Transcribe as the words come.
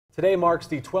Today marks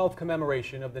the 12th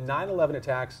commemoration of the 9/11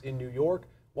 attacks in New York,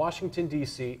 Washington,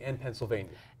 D.C., and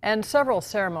Pennsylvania. And several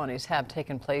ceremonies have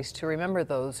taken place to remember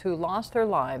those who lost their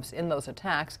lives in those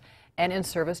attacks and in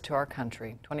service to our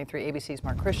country. 23 ABC's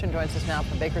Mark Christian joins us now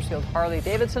from Bakersfield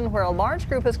Harley-Davidson, where a large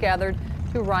group has gathered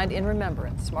to ride in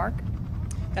remembrance. Mark?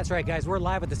 That's right, guys. We're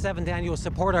live at the 7th annual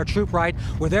Support Our Troop Ride,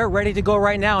 where they're ready to go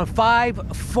right now in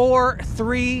 5, 4,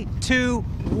 3, 2,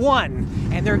 1.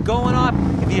 And they're going off.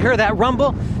 If you hear that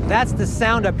rumble, that's the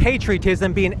sound of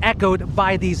patriotism being echoed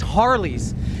by these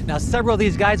Harleys. Now, several of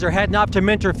these guys are heading off to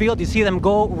Minter Field. You see them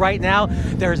go right now.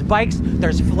 There's bikes,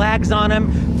 there's flags on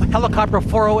them. Helicopter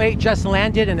 408 just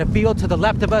landed in a field to the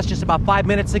left of us just about 5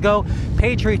 minutes ago.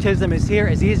 Patriotism is here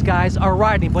as these guys are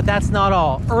riding, but that's not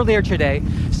all. Earlier today,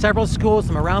 several schools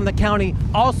from around the county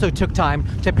also took time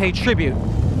to pay tribute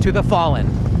to the fallen.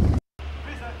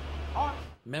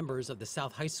 Members of the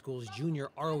South High School's junior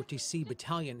ROTC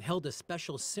battalion held a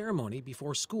special ceremony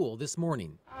before school this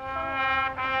morning.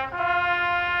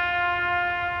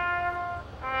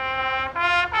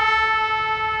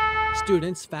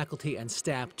 Students, faculty, and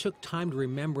staff took time to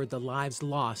remember the lives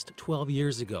lost 12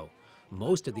 years ago.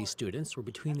 Most of these students were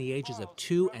between the ages of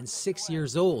 2 and 6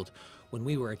 years old when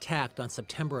we were attacked on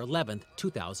September 11th,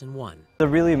 2001. It's a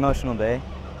really emotional day,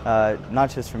 not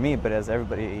just for me, but as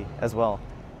everybody as well.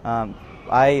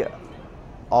 I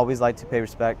always like to pay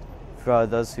respect for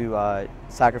those who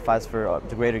sacrifice for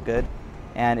the greater good,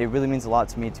 and it really means a lot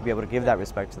to me to be able to give that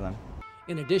respect to them.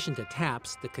 In addition to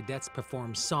taps, the cadets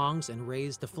performed songs and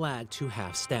raised the flag to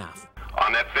half-staff.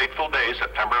 On that fateful day,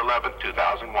 September 11,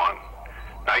 2001,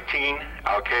 19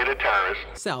 al-Qaeda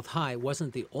terrorists. South High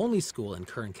wasn't the only school in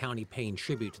Kern County paying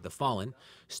tribute to the fallen.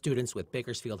 Students with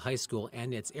Bakersfield High School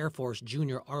and its Air Force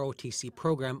Junior ROTC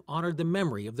program honored the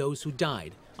memory of those who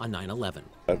died on 9/11.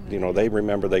 They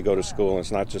remember, they go to school, and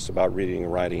it's not just about reading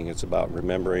and writing, it's about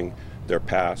remembering their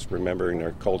past, remembering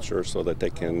their culture so that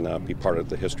they can be part of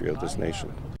the history of this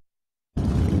nation.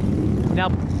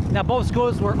 Now both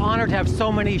schools were honored to have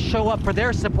so many show up for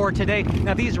their support today.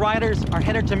 Now these riders are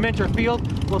headed to Minter Field,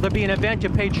 where there'll be an event to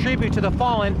pay tribute to the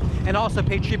fallen and also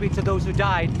pay tribute to those who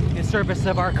died in service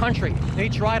of our country. Now,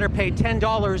 each rider paid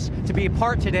 $10 to be a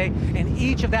part today, and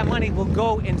each of that money will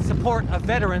go in support of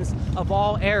veterans of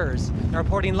all eras. Now,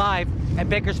 reporting live at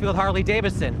Bakersfield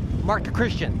Harley-Davidson, Mark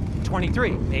Christian,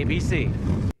 23 ABC.